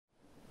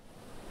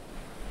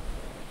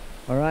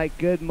All right,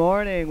 good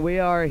morning. We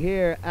are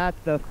here at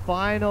the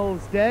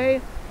finals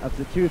day of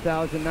the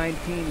 2019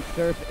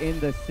 Surf in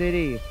the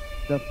City,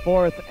 the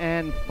fourth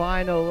and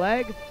final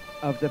leg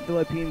of the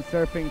Philippine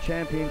Surfing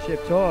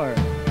Championship Tour.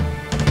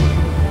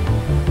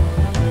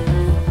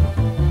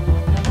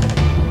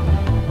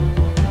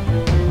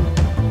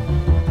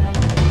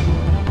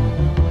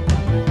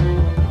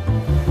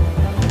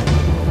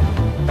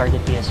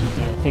 Target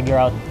PSCT, figure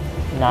out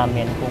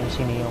namin kung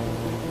sino yung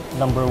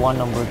number 1,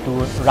 number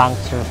 2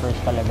 ranked surfers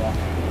talaga.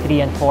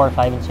 3 and 4,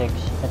 5 and 6.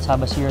 Let's have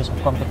a series of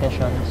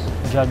competitions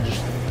judged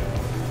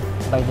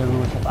by the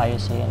rules of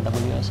ISA and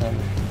WSM.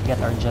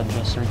 Get our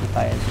judges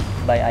certified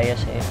by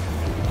ISA.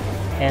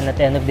 And at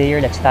the end of the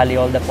year, let's tally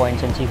all the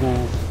points and see kung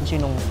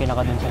sinong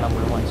pinaka dun sa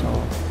number 1. So,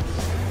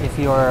 if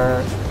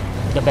you're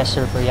the best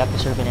surfer, you have to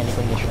surf in any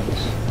conditions.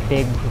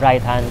 Big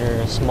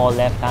right-handers, small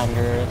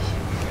left-handers,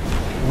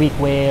 weak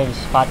waves,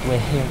 fat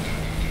waves.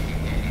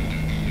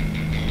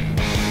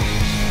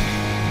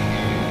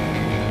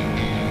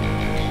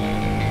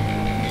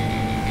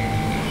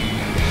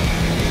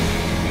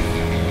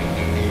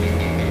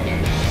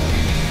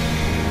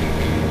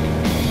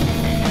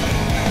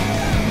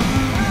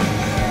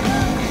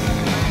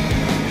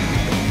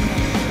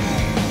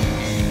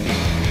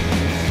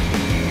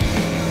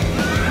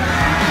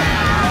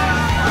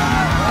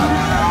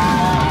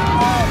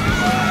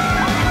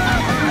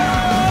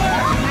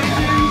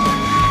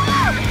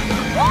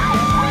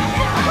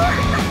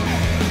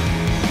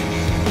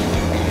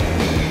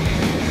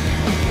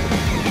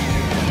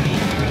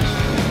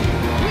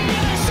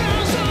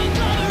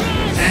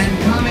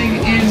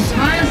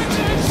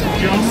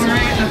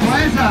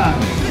 TIEZA,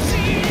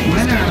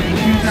 winner of the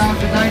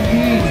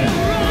 2019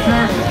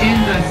 Surf in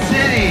the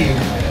City.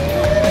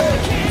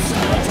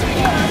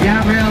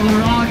 Gabriel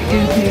Laroc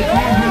is the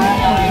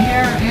overall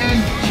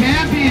year-end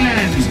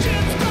champion.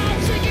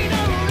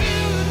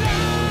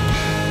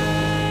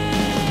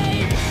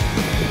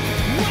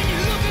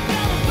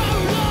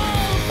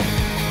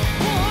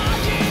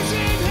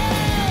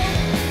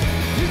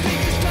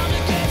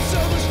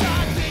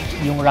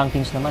 Yung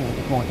rankings naman,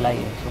 it won't lie.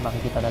 So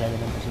makikita talaga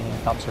dun kasi yung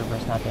top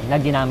servers natin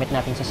na ginamit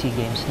natin sa SEA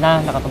Games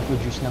na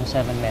nakapag-produce ng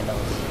 7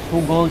 medals.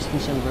 2 golds,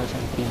 2 silvers,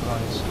 and 3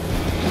 bronze.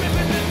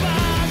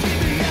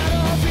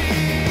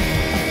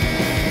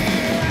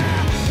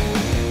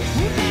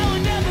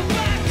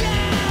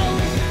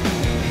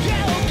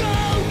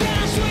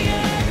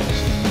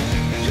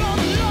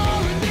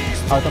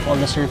 Out of all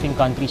the surfing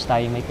countries,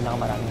 tayo may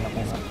pinakamaraming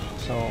nakuha.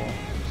 So,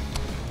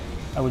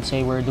 I would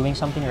say we're doing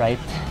something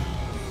right.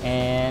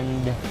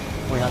 And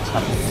we're not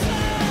stopping.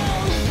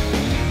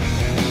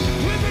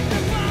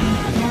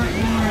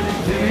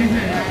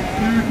 Division at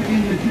Surf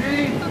in the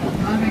City,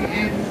 coming